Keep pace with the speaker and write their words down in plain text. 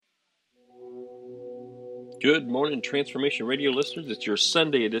Good morning, Transformation Radio listeners. It's your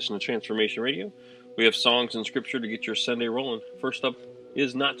Sunday edition of Transformation Radio. We have songs and scripture to get your Sunday rolling. First up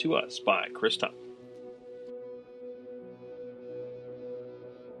is Not to Us by Chris Tomlin.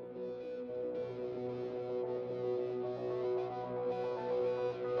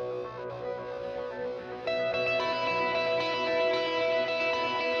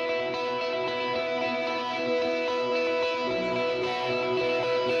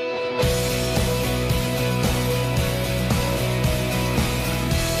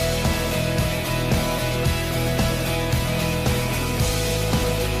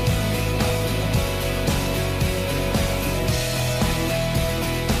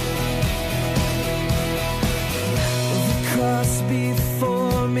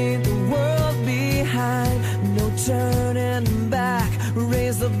 Before me, the world behind, no turning back,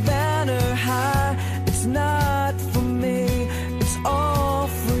 raise the banner high. It's not for me, it's all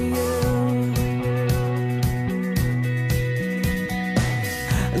for you.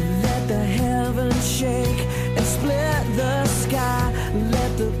 Let the heavens shake and split the sky.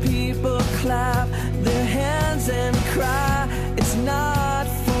 Let the people clap their hands and cry. It's not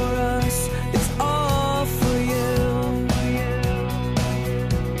for us, it's all for you.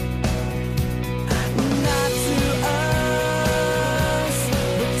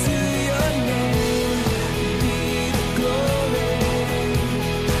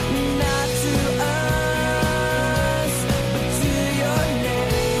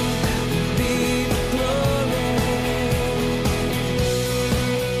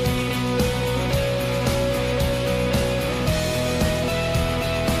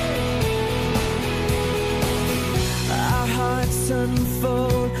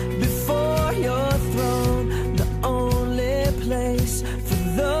 Unfold before your throne, the only place for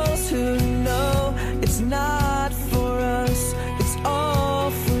those who know it's not for us, it's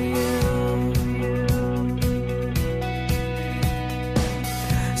all for you.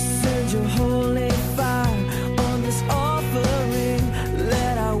 Send your holy fire on this offering,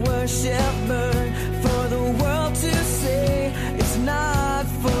 let our worship burn for the world to see. It's not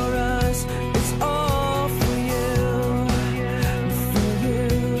for us, it's all for you. For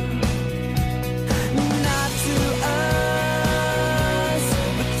you.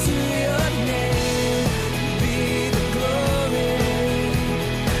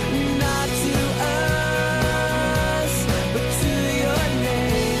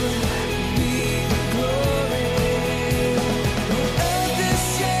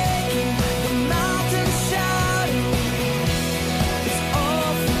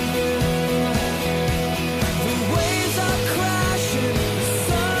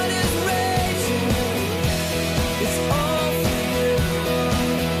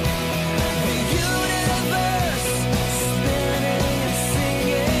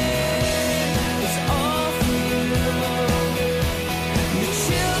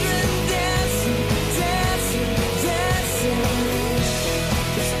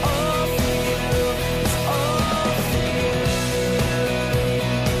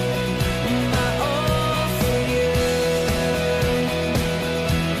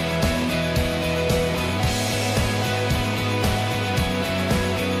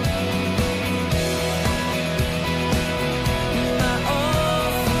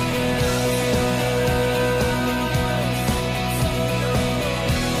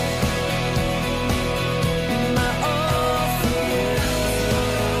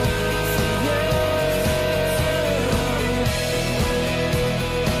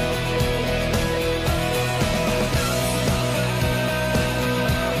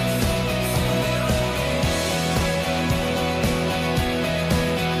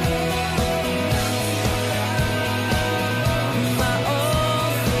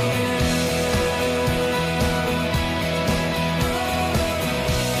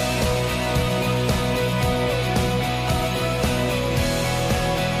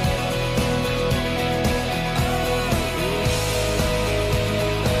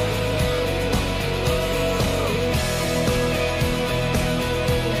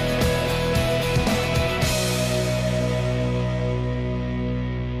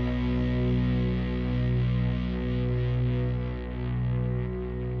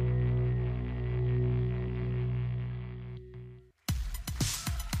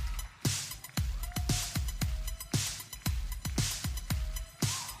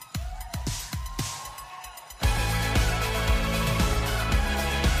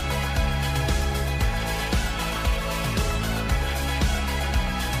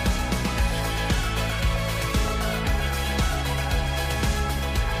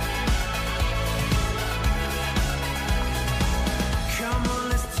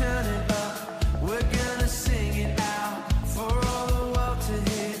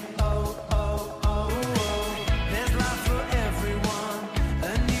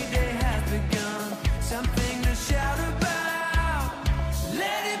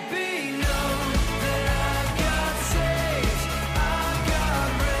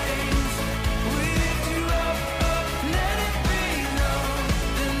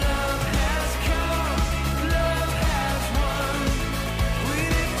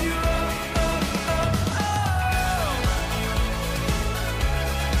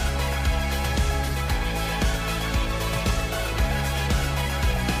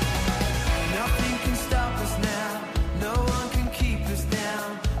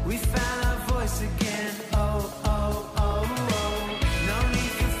 We found our voice again. Oh, oh, oh, oh. No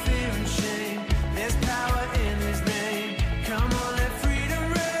need for fear and shame. There's power in His name. Come on, let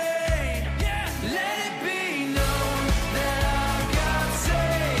freedom reign. Yeah. Let it be known that our God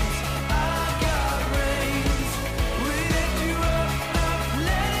saves, our God reigns. We lift you up, up.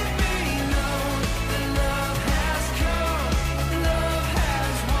 Let it be known that love has come, love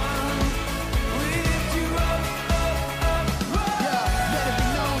has won. We lift you up, up, up. Whoa. Let it be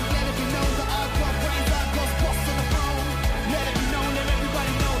known that our God reigns, our God's boss on the throne. Let it be known, let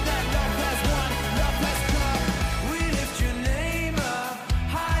everybody know that love has won, love has come. We lift your name up,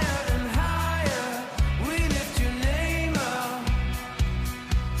 higher and higher. We lift your name up.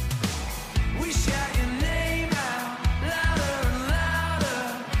 We shout your name out, louder and louder.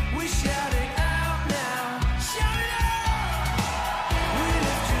 We shout it out now. Shout it out! We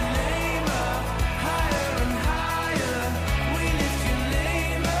lift your name up, higher and higher. We lift your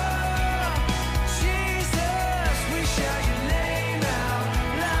name up. Jesus, we shout your name out,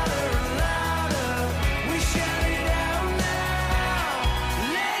 louder and louder. We shout it out now.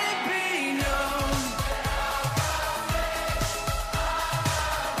 Let it be known.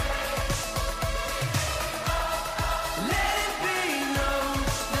 Let it be known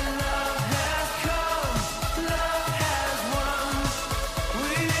that love has come, love has won.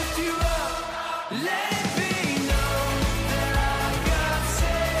 We lift you up. Let it be known that our God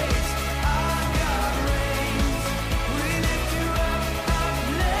saves, our God reigns. We lift you up, up.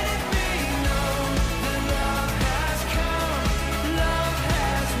 Let it be known that love has come, love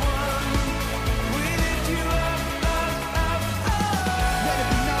has won. We lift you up, up, up, up. Let it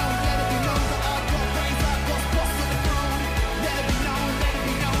be known that our God reigns, our God's boss on the throne. Let it be known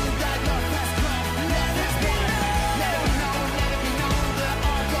that love has come, love has won. Let it be known that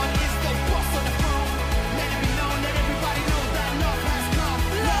our God is the boss on the throne. Let it be known, let everybody know that love has come,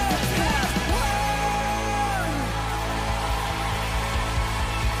 love has won.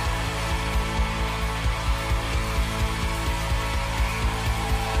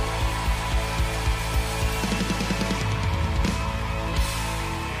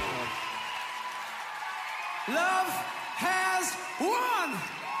 Love has won.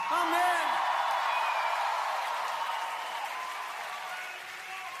 Amen.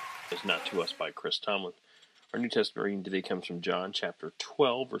 Is Not to Us by Chris Tomlin. Our New Testament reading today comes from John chapter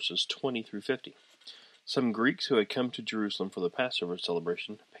 12, verses 20 through 50. Some Greeks who had come to Jerusalem for the Passover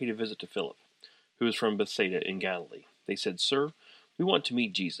celebration paid a visit to Philip, who was from Bethsaida in Galilee. They said, "Sir, we want to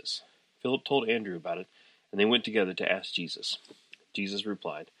meet Jesus." Philip told Andrew about it, and they went together to ask Jesus. Jesus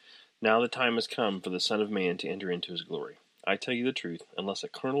replied, "Now the time has come for the Son of Man to enter into his glory. I tell you the truth, unless a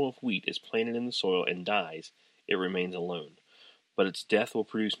kernel of wheat is planted in the soil and dies, it remains alone. But its death will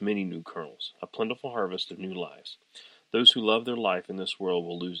produce many new kernels, a plentiful harvest of new lives. Those who love their life in this world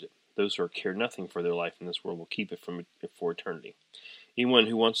will lose it. Those who care nothing for their life in this world will keep it for eternity. Anyone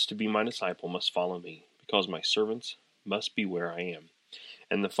who wants to be my disciple must follow me, because my servants must be where I am,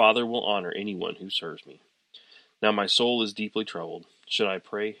 and the Father will honor anyone who serves me. Now my soul is deeply troubled. Should I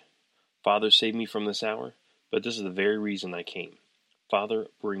pray, 'Father, save me from this hour'? But this is the very reason I came. Father,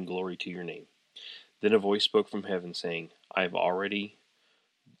 bring glory to your name." Then a voice spoke from heaven, saying, "I have already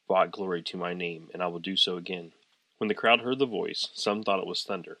brought glory to my name, and I will do so again." When the crowd heard the voice, some thought it was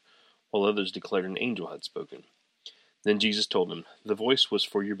thunder, while others declared an angel had spoken. Then Jesus told them, "The voice was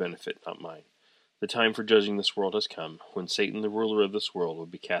for your benefit, not mine. The time for judging this world has come, when Satan, the ruler of this world, will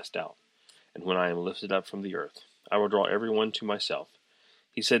be cast out. And when I am lifted up from the earth, I will draw everyone to myself."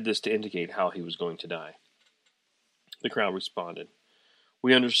 He said this to indicate how he was going to die. The crowd responded,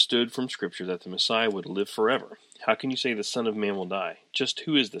 "We understood from Scripture that the Messiah would live forever. How can you say the Son of Man will die? Just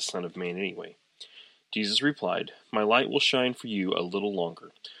who is the Son of Man anyway?" Jesus replied, "My light will shine for you a little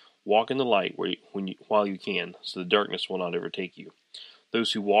longer. Walk in the light while you can, so the darkness will not overtake you.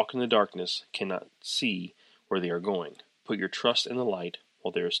 Those who walk in the darkness cannot see where they are going. Put your trust in the light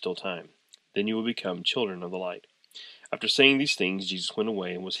while there is still time. Then you will become children of the light." After saying these things, Jesus went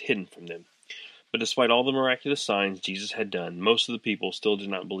away and was hidden from them. But despite all the miraculous signs Jesus had done, most of the people still did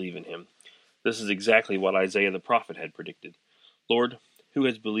not believe in him. This is exactly what Isaiah the prophet had predicted. "Lord, who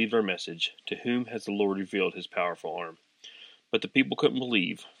has believed our message? To whom has the Lord revealed his powerful arm?" But the people couldn't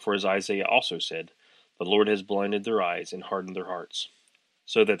believe, for as Isaiah also said, "The Lord has blinded their eyes and hardened their hearts,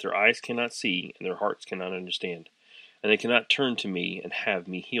 so that their eyes cannot see and their hearts cannot understand, and they cannot turn to me and have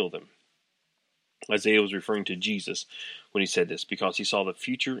me heal them." Isaiah was referring to Jesus when he said this, because he saw the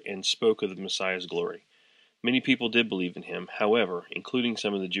future and spoke of the Messiah's glory. Many people did believe in him, however, including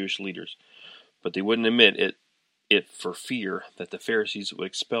some of the Jewish leaders, but they wouldn't admit it for fear that the Pharisees would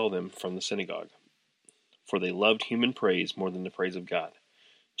expel them from the synagogue, for they loved human praise more than the praise of God.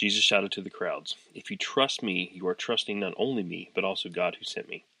 Jesus shouted to the crowds, "If you trust me, you are trusting not only me, but also God who sent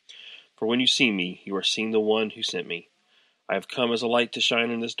me. For when you see me, you are seeing the one who sent me. I have come as a light to shine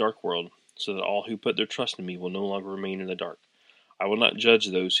in this dark world, so that all who put their trust in me will no longer remain in the dark. I will not judge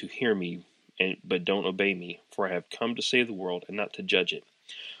those who hear me, but don't obey me, for I have come to save the world and not to judge it.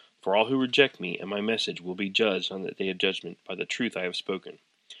 For all who reject me and my message will be judged on that day of judgment by the truth I have spoken.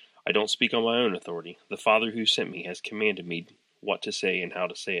 I don't speak on my own authority. The Father who sent me has commanded me what to say and how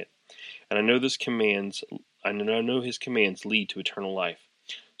to say it. And I know his commands lead to eternal life.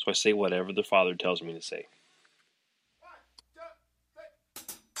 So I say whatever the Father tells me to say."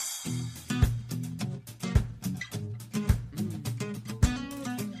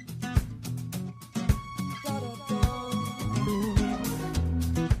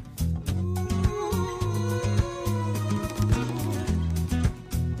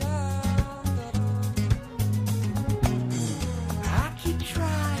 I keep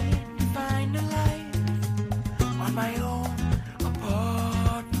trying to find a life on my own,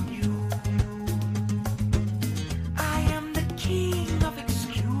 apart from you. I am the king of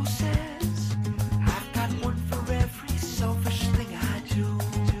excuses. I've got one for every selfish thing I do.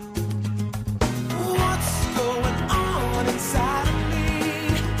 What's going on inside of me?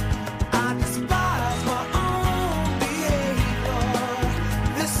 I despise my own behavior.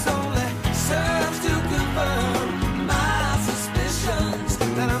 This only serves to confirm my suspicions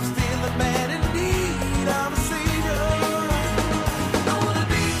that I'm still a man in need of a savior. I wanna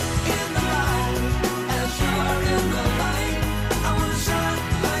be in the light as you are in the light. I wanna shine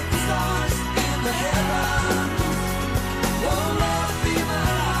like the stars in the heavens. Oh Lord, be my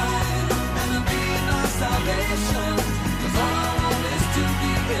light and be my salvation. 'Cause all I want is to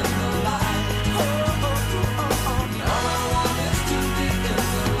be in the light. Oh, all I want is to be in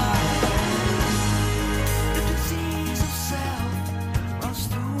the light. The disease of self runs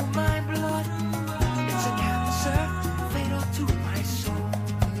through my blood. It's a cancer fatal to my soul.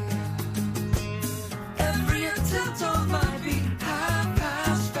 Every attempt on my behalf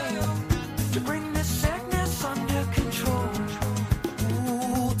has failed to bring this sickness under control.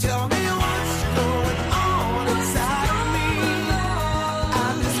 Ooh, tell me what's going on inside of me. I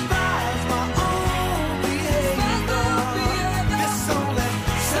despise my own behavior. This only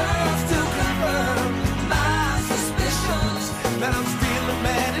serves to confirm my suspicions that I'm still a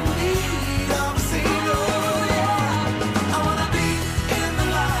man in need of a savior. I wanna be in the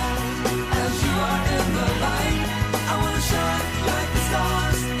light as you are in the light. I wanna shine like the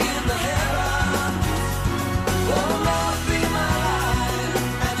stars in the heavens. Oh Lord, be my light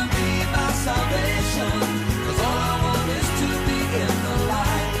and be my salvation. 'Cause all I want is to be in the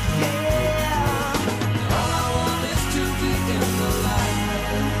light. Yeah, all I want is to be in the light.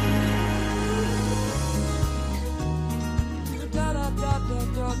 Da da da da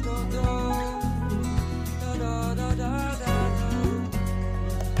da da da. Da da da da da da.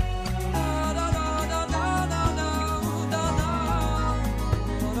 Da da da da da da da. Da da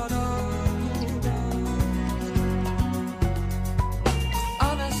da da.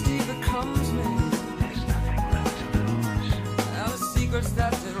 Honesty becomes me. There's nothing left to lose. Now the secrets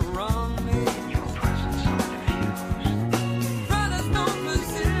that did wrong me. Your presence undifused. Pride has no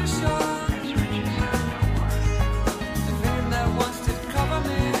position. As riches have no worth. The fame that once did cover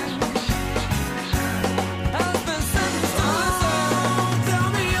me has been sentenced to reserve. Tell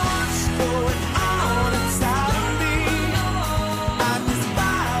me what's going on inside of me. I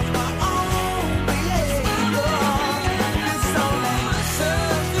despise my own behavior. This only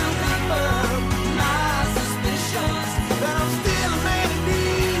serves to confirm my suspicions that I'm still a man in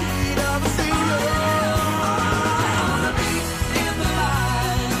need of a savior. I wanna be in the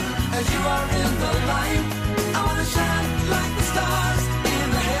light as you are in the light. I wanna shine like the stars in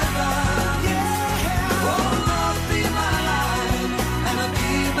the heavens. Yeah. Oh Lord, be my light and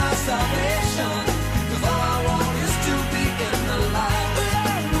be my salvation. 'Cause all I want is to be in the light.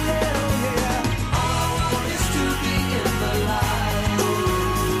 All I want is to be in the light.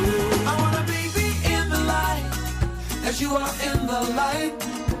 Ooh, I wanna be in the light as you are in the light.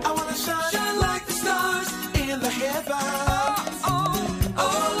 I wanna shine like the stars in the heavens.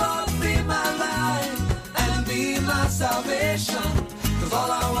 Oh Lord, be my light and be my salvation. 'Cause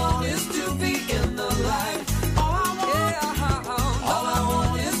all I want is to be in the light. All I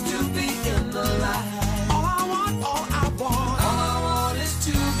want is to be in the light. All I want is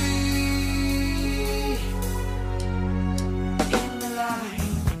to be in the light.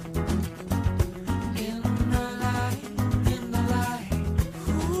 In the light, in the light.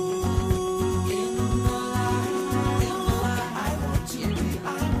 Ooh, in the light, in the light. I want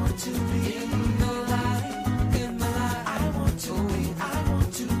to be in the light, in the light. I want to be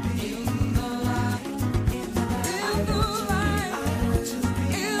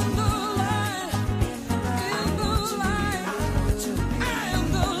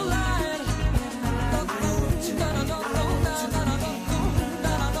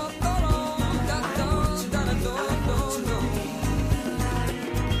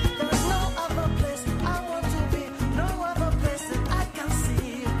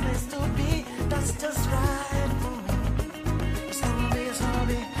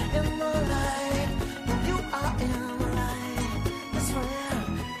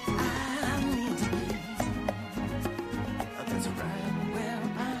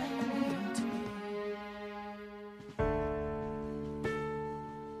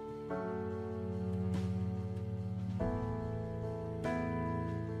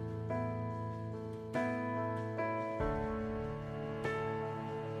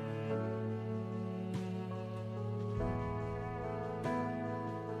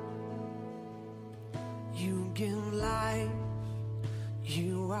give life,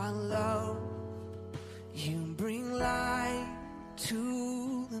 you are love. You bring light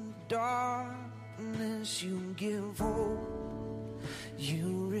to the darkness. You give hope,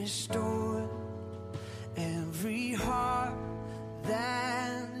 you restore every heart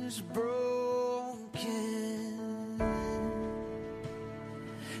that is broken.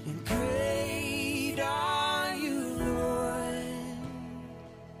 And great are you, Lord.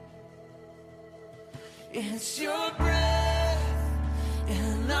 It's your breath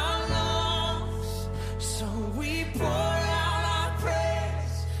in our lungs, so we pour out our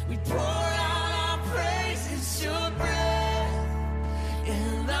praise. We pour out our praise. It's your breath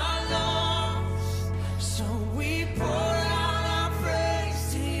in our lungs, so we pour out our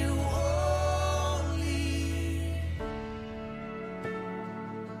praise to you only.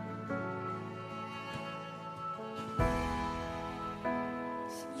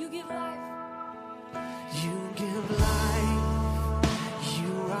 You give life. You give life,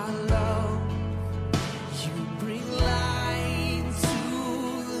 you are love, you bring light to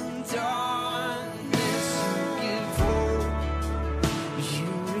the darkness, you give hope,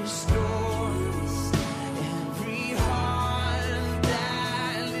 you restore every heart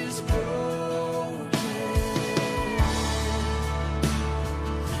that is broken.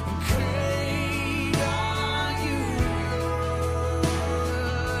 Great are you, Lord.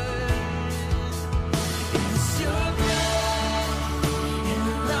 It's your breath in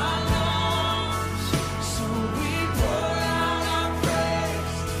our lungs, so we pour out our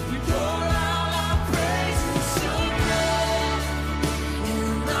praise. We pour out our praise. It's your breath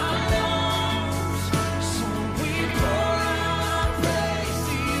in our lungs, so we pour out our praise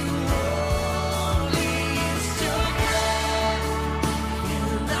to you only. It's your breath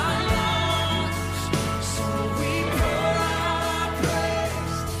in our lungs, so we pour out our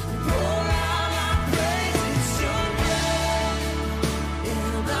praise. We pour out our praise. It's your breath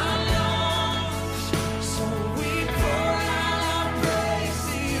in our lungs, so we pour out our praise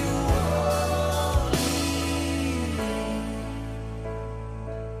to you only.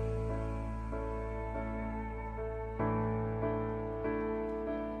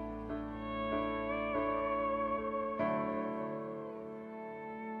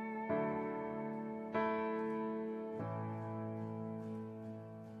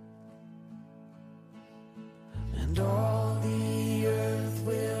 And all the earth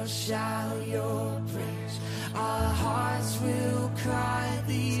will shout your praise. Our hearts will cry,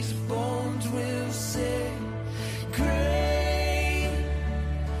 these bones will sing. Great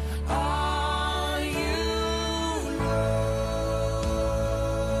are you, Lord.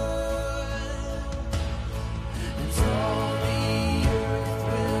 And all the earth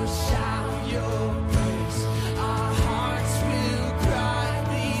will shout your praise. Our hearts will cry,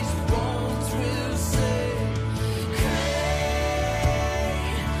 these bones will sing. Great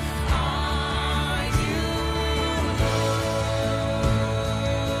are you,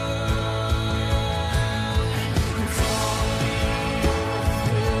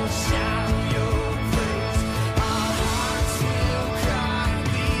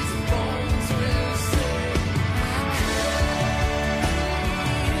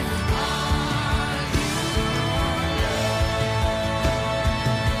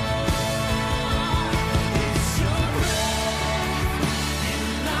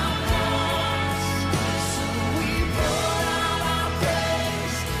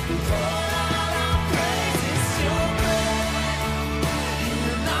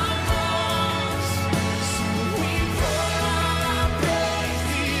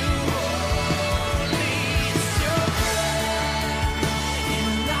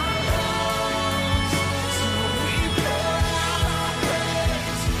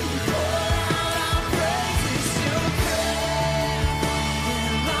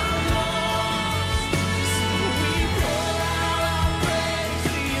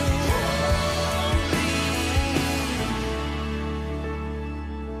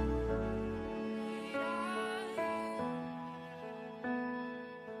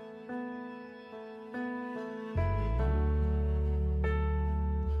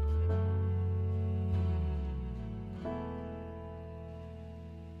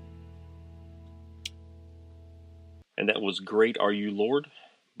 And that was Great Are You, Lord,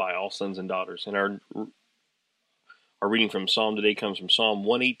 by All Sons and Daughters. And our reading from Psalm today comes from Psalm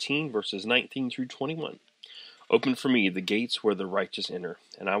 118, verses 19 through 21. Open for me the gates where the righteous enter,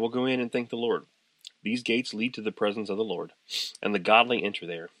 and I will go in and thank the Lord. These gates lead to the presence of the Lord, and the godly enter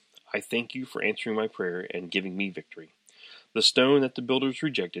there. I thank you for answering my prayer and giving me victory. The stone that the builders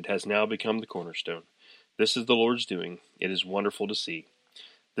rejected has now become the cornerstone. This is the Lord's doing. It is wonderful to see.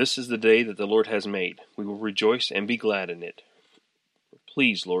 This is the day that the Lord has made. We will rejoice and be glad in it.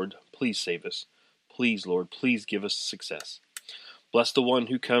 Please, Lord, please save us. Please, Lord, please give us success. Bless the one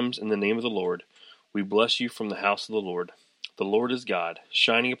who comes in the name of the Lord. We bless you from the house of the Lord. The Lord is God,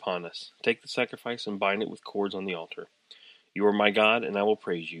 shining upon us. Take the sacrifice and bind it with cords on the altar. You are my God, and I will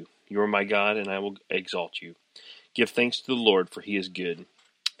praise you. You are my God, and I will exalt you. Give thanks to the Lord, for he is good.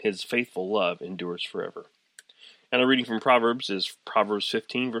 His faithful love endures forever. And a reading from Proverbs is Proverbs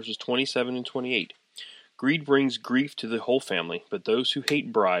 15, verses 27 and 28. Greed brings grief to the whole family, but those who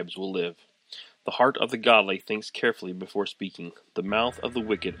hate bribes will live. The heart of the godly thinks carefully before speaking. The mouth of the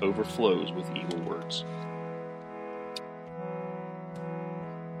wicked overflows with evil words.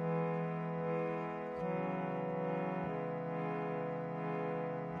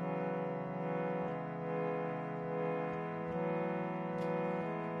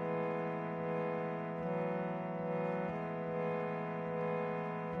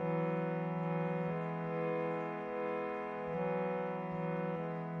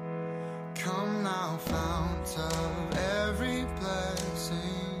 Come now, fount of every blessing,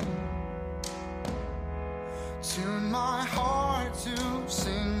 tune my heart to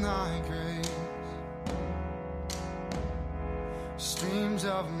sing thy grace. Streams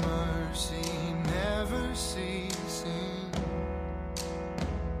of mercy never ceasing,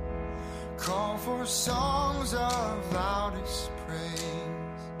 call for songs of loudest praise.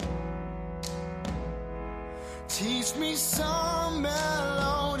 Teach me some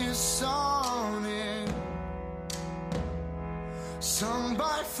melodious sonnet, sung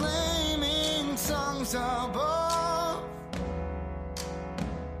by flaming tongues above.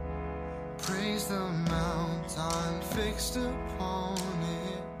 Praise the mount I'm fixed upon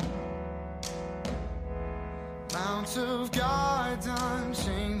it, mount of God's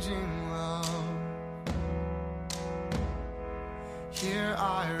unchanging love. Here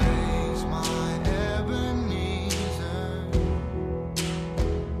I raise my Ebenezer,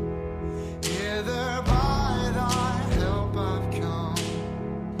 hither by thy help I've come,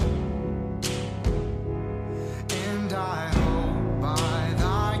 and I hope by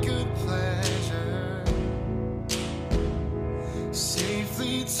thy good pleasure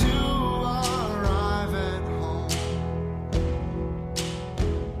safely to arrive at home.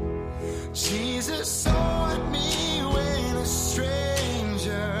 Jesus sought me when a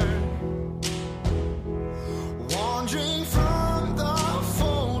stranger, wandering from the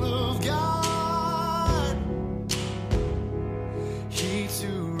fold of God, he to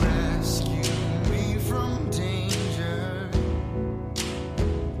rescue me from danger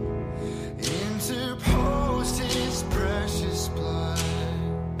interposed his precious blood.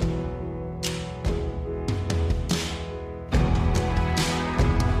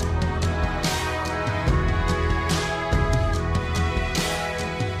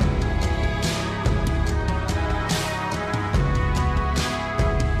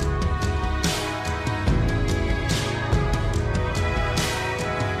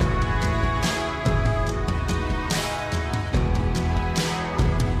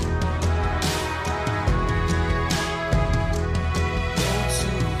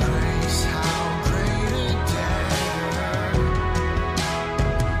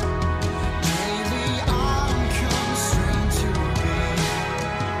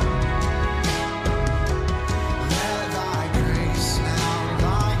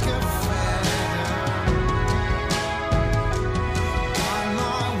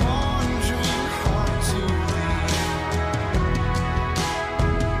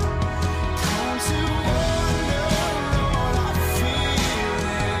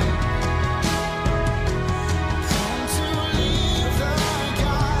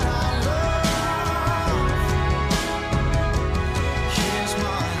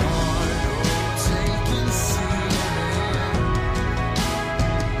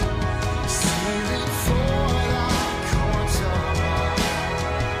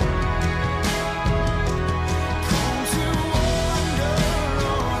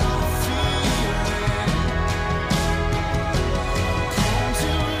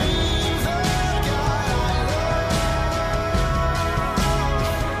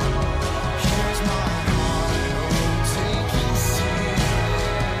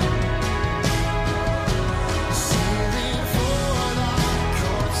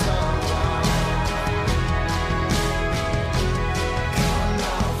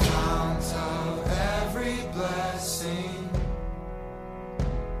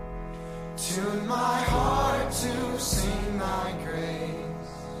 Tune my heart to sing thy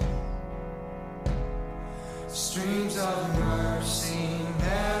grace. Streams of mercy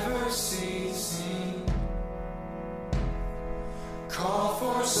never ceasing, Call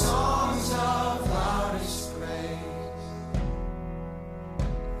for songs of loudest praise.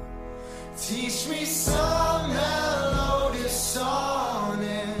 Teach me some melodious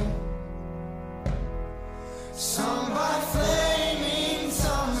sonnet, sung by flaming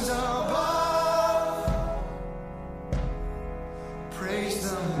tongues above. Praise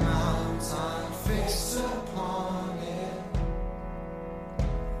the mountain fixed upon it,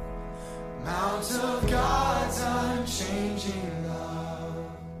 Mount of God's unchanging love.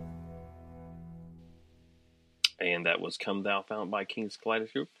 And that was Come Thou Fount by King's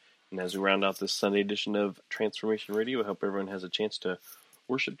Kaleidoscope. And as we round out this Sunday edition of Transformation Radio, I hope everyone has a chance to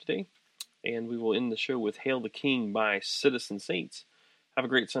worship today. And we will end the show with Hail the King by Citizen Saints. Have a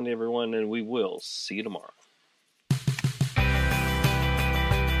great Sunday, everyone, and we will see you tomorrow.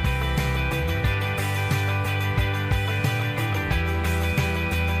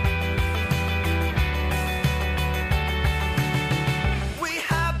 We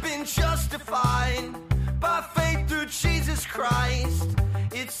have been justified by faith through Jesus Christ.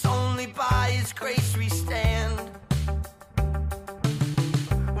 It's only by His grace we stand.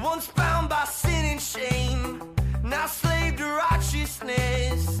 Once bound by sin and shame, now slave to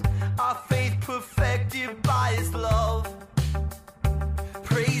righteousness. Our faith perfected by His love.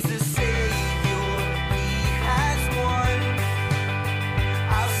 Praise the Savior, He has won.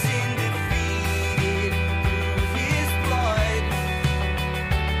 Our sin defeated through His blood.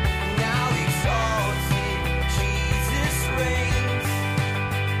 Now exalted, Jesus reigns.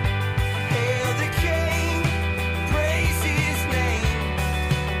 Hail the King, praise His name.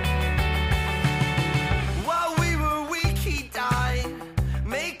 While we were weak, He died,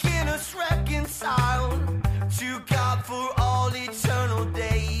 making us reconciled to God for all eternal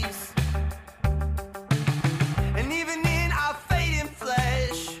days. And even in our fading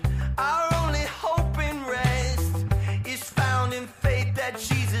flesh, our only hope and rest is found in faith that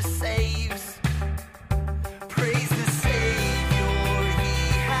Jesus saves. Praise the Savior,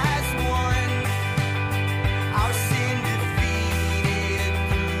 He has won. Our sin defeated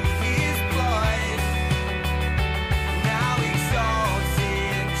through His blood. Now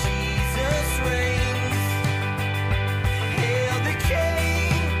exalted, Jesus reigns. Hail the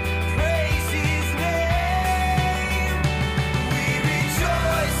King, praise His name. We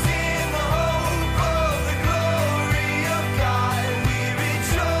rejoice in the hope of the glory of God. We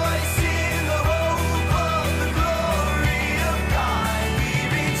rejoice in the hope of the glory of God. We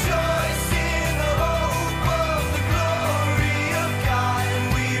rejoice in the hope of the glory of God.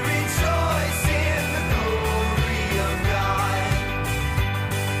 We rejoice in the glory of God.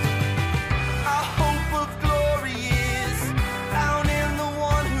 Our hope of glory is found in the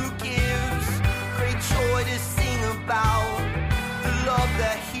one who gives great joy to sing about the love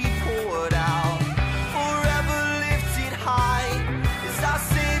that He poured out. Forever lifted high is our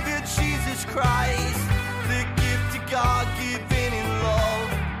Savior Jesus Christ.